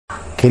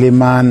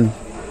Kiliman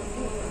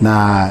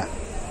na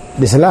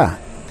disala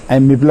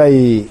I'm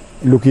play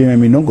looking at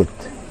me no good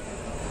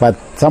but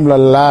some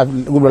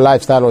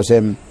lifestyle or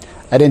same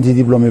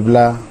identity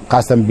diploma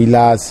custom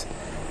villas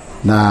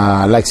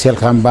na like Sel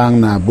Kambang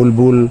na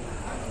Bulbul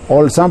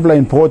all sample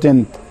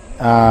important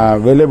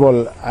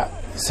valuable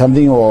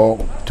something or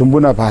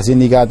tumbuna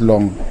pasini got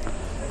long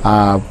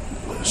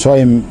saw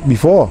him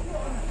before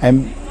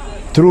and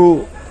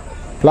through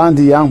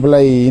plenty young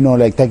play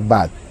like take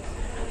bath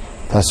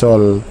that's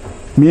all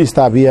me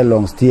stop here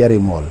long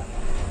steering wall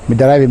me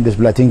drive him this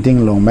ting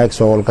ting long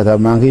max all kata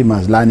mangi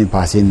mas lani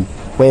passing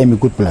where me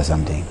good plus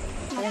something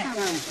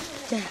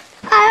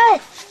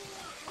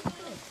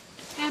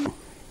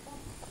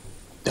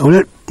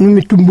Ola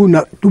mi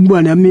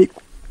tumbuna mi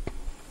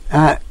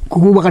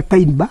kuku bakal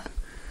pain ba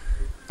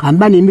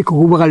kambani mi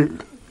kuku bakal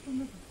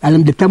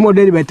alam de tamo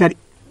dari batari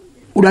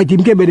udah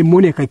timke bere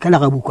mone kai kala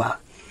kabuka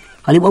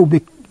kali bau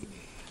bek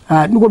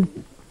nuko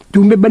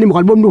tumbe bani mo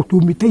kalbom no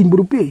tumbi tain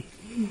burupe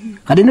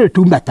kali ne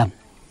tumbatam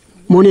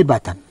mone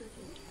batam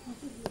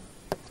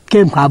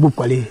kem kabu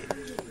kali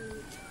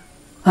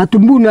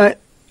tumbuna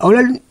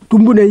ola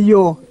tumbuna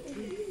yo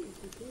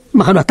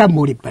makana tam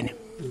mori bani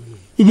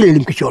igile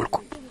lim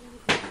kicholko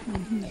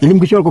ilim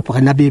kicholko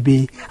pakana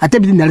bebe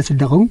atabdi nala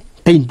sedakong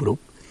tain buru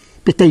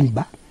pe tain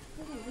ba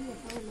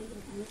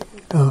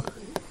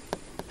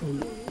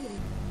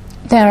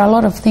There are a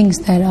lot of things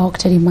that Ok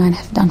Tedi mine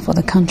have done for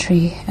the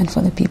country and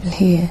for the people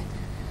here.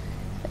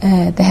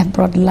 They have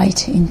brought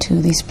light into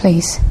this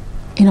place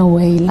in a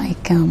way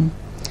like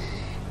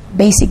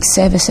basic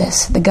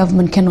services the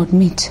government cannot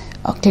meet.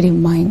 Ok Tedi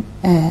mine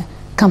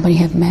company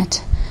have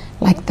met,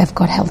 like they've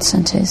got health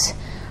centers.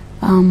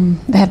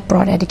 They have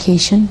brought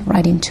education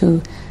right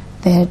into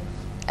their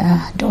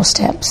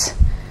doorsteps.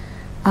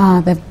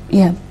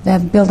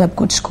 They've built up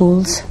good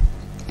schools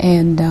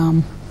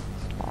and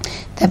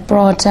they've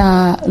brought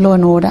law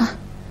and order.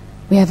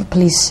 We have a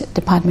police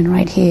department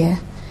right here.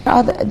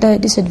 The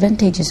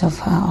disadvantages of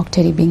Ok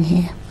Tedi being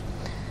here,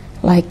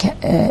 like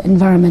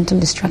environmental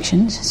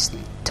destructions, it's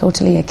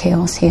totally a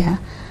chaos here.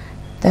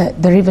 The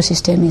river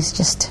system is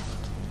just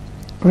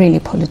really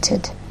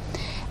polluted,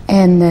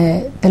 and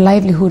the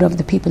livelihood of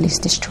the people is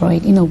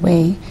destroyed in a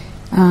way.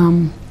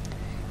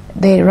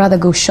 They rather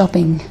go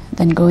shopping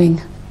than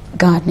going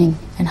gardening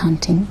and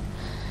hunting.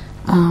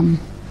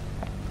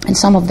 And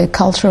some of the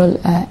cultural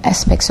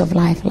aspects of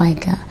life,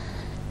 like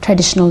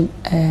traditional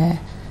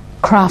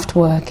craft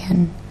work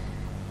and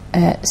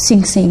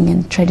sing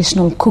and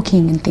traditional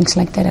cooking and things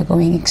like that, are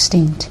going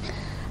extinct.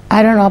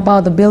 I don't know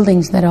about the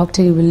buildings that Ok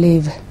Tedi will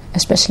live,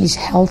 especially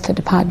health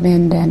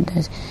department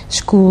and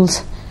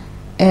schools.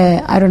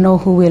 I don't know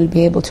who will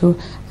be able to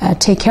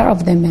take care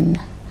of them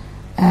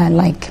and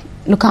like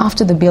look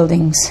after the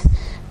buildings.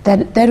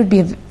 That would be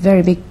a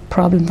very big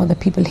problem for the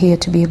people here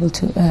to be able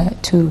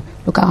to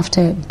look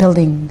after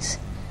buildings.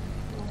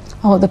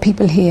 Or the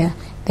people here,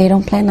 they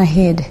don't plan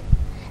ahead.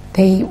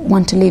 They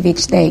want to live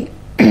each day.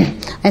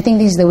 I think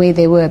this is the way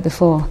they were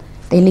before.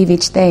 They live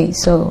each day.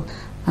 So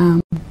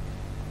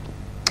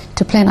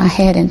to plan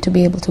ahead and to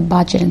be able to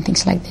budget and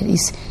things like that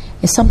is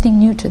something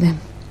new to them.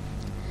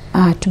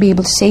 To be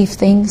able to save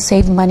things,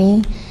 save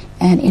money,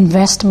 and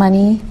invest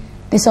money.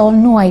 These are all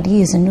new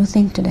ideas and new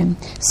thing to them.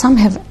 Some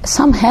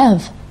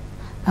have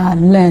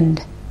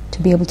learned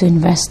to be able to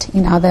invest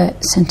in other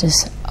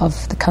centers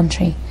of the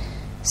country.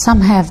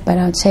 Some have, but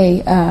I would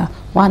say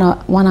 1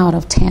 out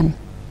of 10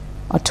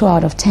 or 2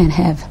 out of 10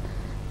 have.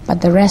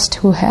 But the rest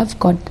who have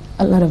got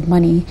a lot of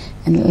money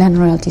and land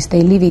royalties,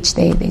 they live each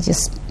day.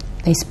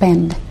 They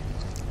spend,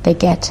 they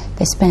get,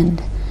 they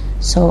spend.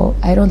 So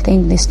I don't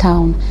think this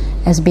town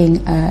as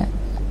being a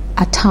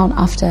town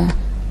after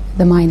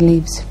the mine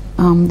leaves.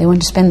 They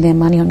want to spend their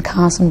money on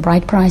cars and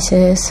bright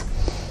prices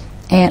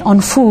and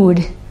on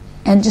food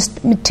and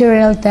just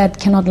material that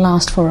cannot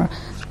last for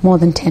more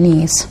than 10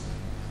 years.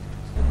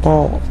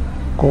 Ko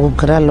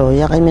kralo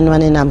ya kay min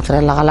manin am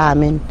krala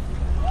kalamin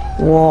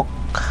walk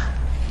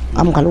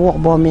am kal walk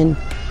bomin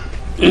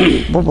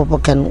bobo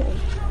kan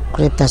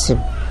kretasib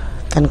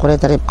kan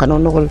kretarip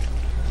kanonol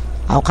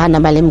aw kana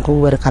malim ko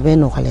wer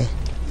kabeno kale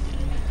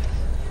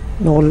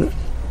nol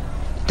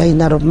tay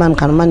narob man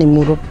kan mani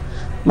murup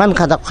man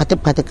kata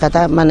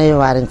kata manay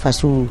waring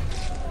fasu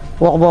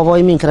walk bobo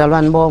min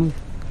kralwan bom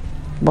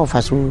bo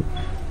fasu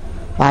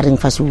waring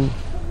fasu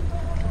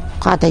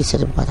kata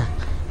isirip kata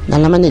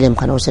nalaman nilim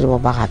kan usir bo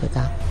baka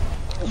pita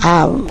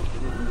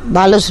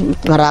balos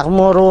ngarak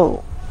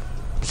moro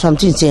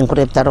something sing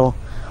kureptaro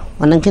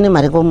manang kini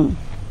marikom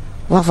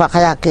wafa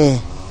kaya ke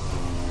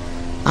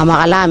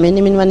amakalamin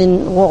ni min manin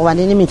wok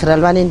wanin ni min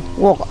kralwanin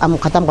wok am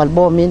katam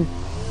kalbo min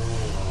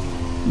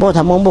bo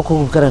tamong bo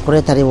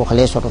kuretari wo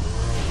kale soro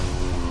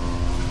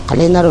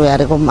kale naro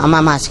yari ko ama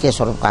maske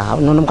soro ka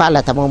nunum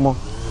kala tamomo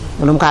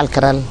nunum kal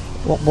kral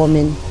wok bo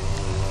min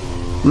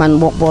man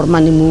wok bor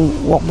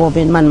manimu wok bo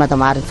min man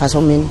matamari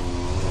fasomin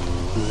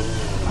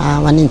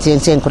wanin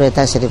sing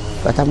kureta sirip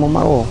patamo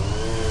mao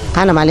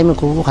kana malim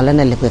ko kala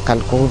na lepe kal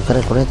ko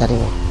kuretari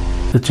wo.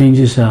 The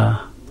changes are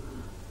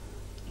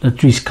the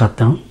trees cut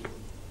down,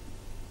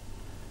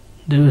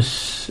 there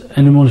was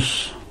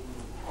animals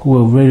who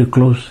were very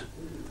close,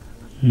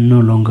 no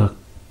longer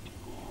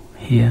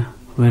here,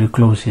 very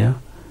close here,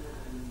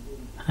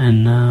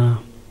 and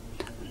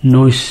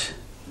noise.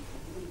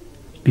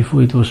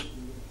 Before it was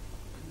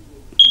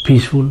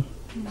peaceful.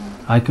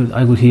 I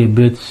could hear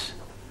birds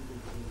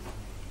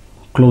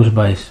close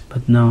by,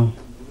 but now,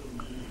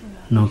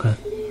 no God.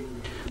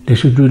 They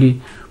should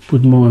really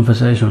put more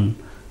emphasis on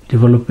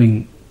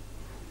developing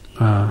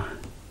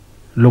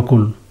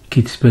local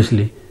kids,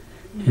 especially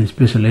in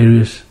special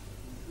areas,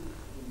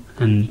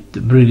 and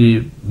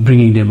really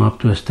bringing them up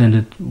to a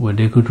standard where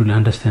they could really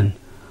understand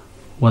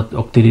what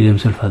Ok Tedi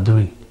themselves are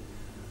doing.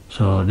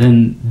 So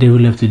then they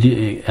will have to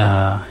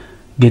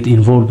get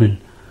involved in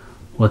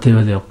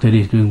whatever the Ok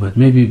Tedi is doing, but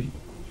maybe,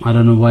 I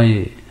don't know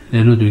why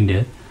they're not doing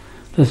that.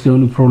 That's the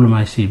only problem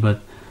I see, but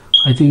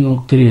I think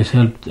Ok Tedi has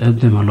helped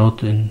them a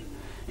lot in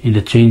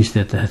the change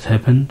that has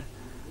happened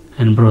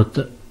and brought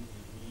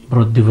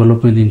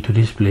development into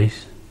this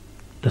place.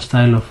 The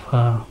style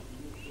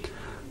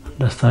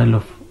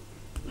of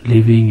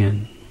living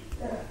and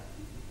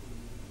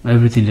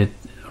everything that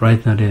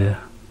right now they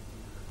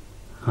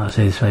are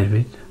satisfied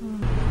with.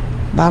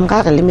 Bam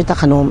ka limita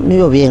kanom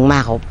niyo biyeng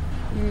makop.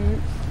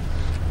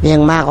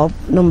 Biyeng makop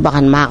num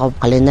bakan makop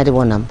kalena di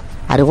bonam.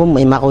 Ari ko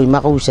may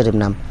mako sirim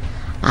nam.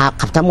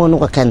 Kapta mo nung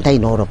kakantay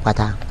norop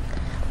kata.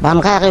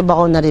 Bam ka kay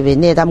bako na ribe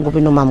ne tam ko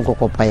pinumam ko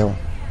payo.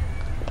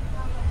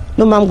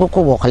 Numam ko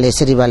ko kale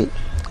seribal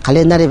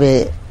kalena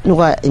ribe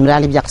nuka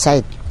imrali bijak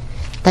site.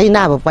 Tay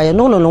na ba payo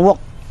no wok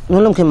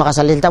nulong ki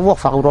makasalil ta wok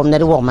fakurom na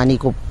ri wok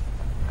manikop.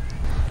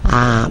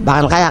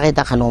 Bakan kaya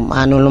kita kanom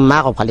nulong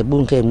makop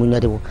kalibun ke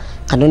munya ri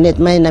kanunet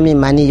may nami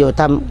maniyo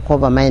tam ko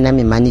ba may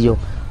nami maniyo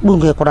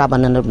bungke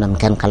kuraban na nam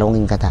kan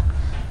kalongin kata.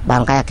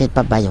 Bakan kaya kit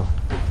pabayo.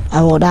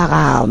 Awo da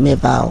ka me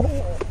pa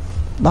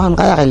bakan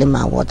kaya kay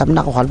lima wo tam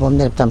na ko kalbom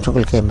na tam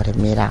sukul ke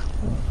mira.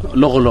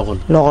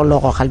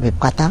 Loko kalbib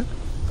kata.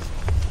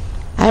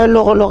 Ayo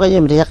loko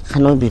yem riyak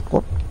kanon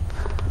bikop.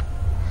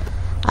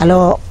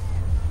 Alo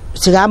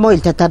sigamo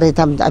iltatare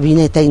tam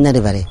abine tay na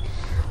ribare.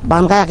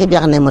 Bakan kaya kay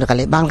biyak na mo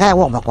kali. Bakan kaya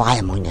wok ba ko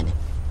kaya mo nyane.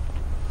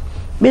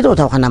 Bito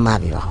taw kana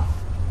mabi ba.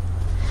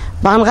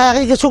 Bakan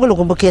kaya kay sukul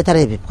ko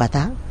buketare bib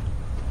kata.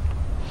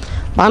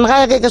 Bakan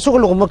kaya kay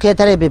sukul ko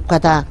buketare bib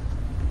kata.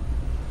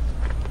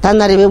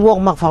 Tanari be wok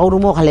mak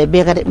fauru mo kale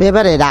be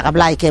bare da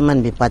kablay ke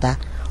man bib kata.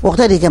 Wok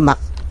tadi ke mak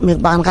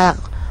bakan kaya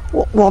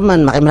wok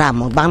man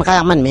makimramo. Bakan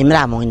kaya man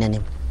mimramo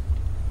inanim.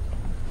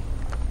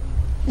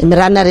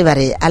 Imrana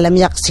ribare alam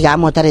yak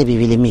sigamo tare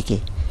bibili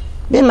miki.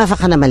 Be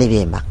mafakana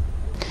malibe mak.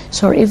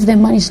 So if their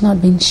money is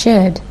not being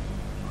shared,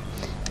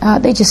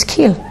 they just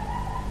kill.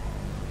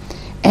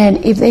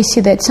 And if they see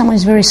that someone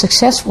is very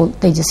successful,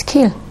 they just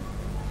kill.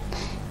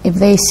 If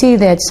they see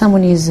that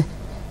someone is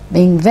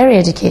being very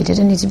educated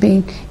and it's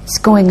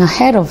going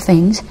ahead of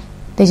things,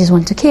 they just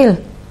want to kill.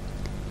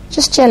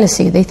 Just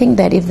jealousy. They think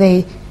that if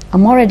they are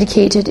more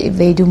educated, if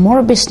they do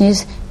more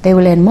business, they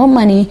will earn more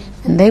money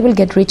and they will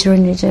get richer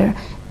and richer,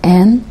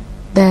 and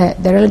the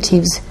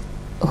relatives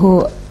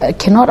who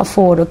cannot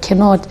afford or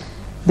cannot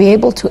be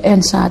able to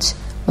earn such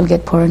will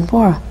get poorer and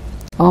poorer,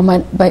 or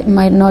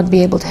might not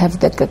be able to have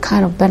the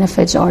kind of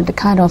benefits or the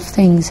kind of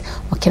things,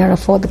 or cannot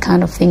afford the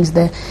kind of things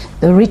the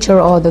richer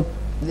or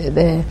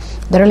the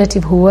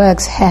relative who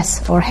works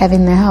has or have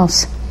in their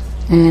house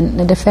and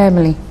the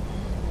family.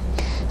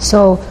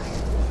 So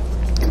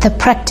the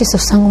practice of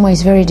Sangoma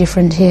is very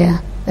different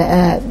here,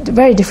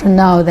 very different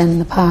now than in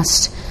the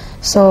past.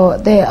 So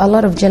there are a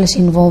lot of jealousy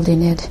involved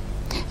in it,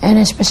 and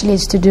especially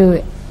it's to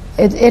do,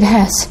 it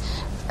has,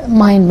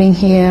 mine being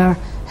here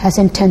has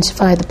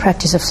intensified the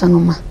practice of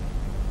Sangoma,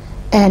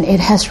 and it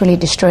has really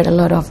destroyed a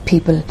lot of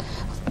people,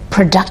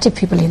 productive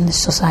people in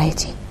this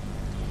society.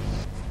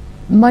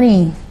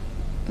 Money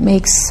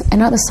makes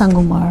another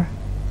Sangomar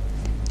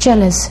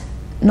jealous,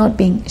 not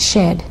being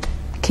shared,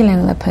 killing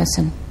another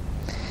person.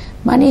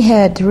 Money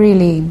had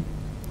really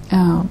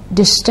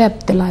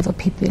disturbed the life of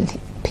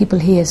people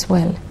here as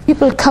well.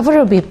 People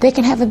Kavarabib, they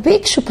can have a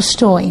big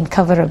superstore in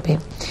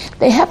Kavarabib.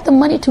 They have the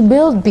money to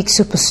build big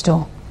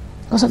superstore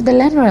because of the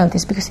land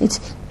royalties, because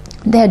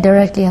they're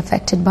directly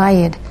affected by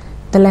it,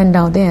 the land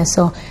down there.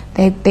 So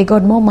they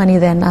got more money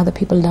than other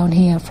people down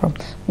here from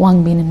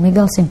Wangbin and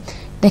Migalsim.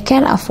 They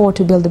can't afford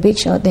to build the big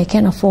show. They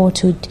can't afford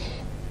to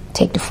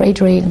take the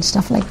freight rate and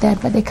stuff like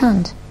that, but they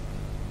can't.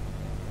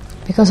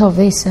 Because of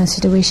this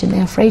situation,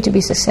 they're afraid to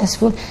be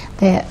successful.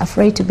 They're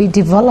afraid to be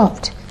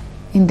developed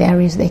in the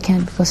areas they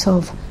can because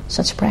of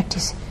such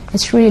practice.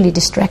 It's really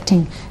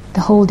distracting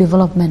the whole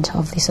development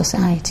of the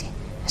society,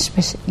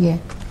 especially,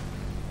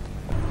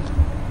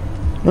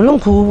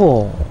 Nulung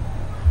kubo.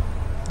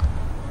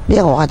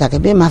 Biya ko kata ke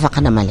be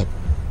mafakana malip.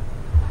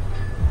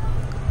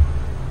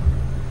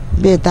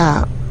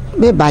 Beta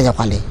be bayo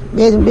kali.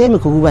 Be mi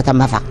kubo ta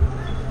mafak.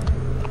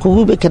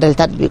 Kubo be kedal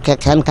tat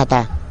kan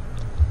kata.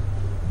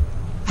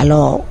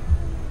 Alo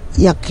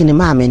yak kini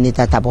mame ni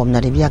tatabom na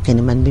ribiya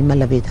kini man bi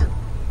malabita.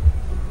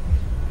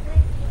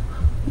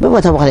 Be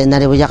wata kali na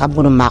ribiya kap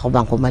kuno mako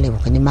bangko malibo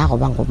kini mako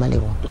bangko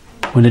malibo.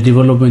 When the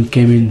development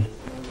came in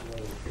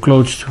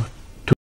close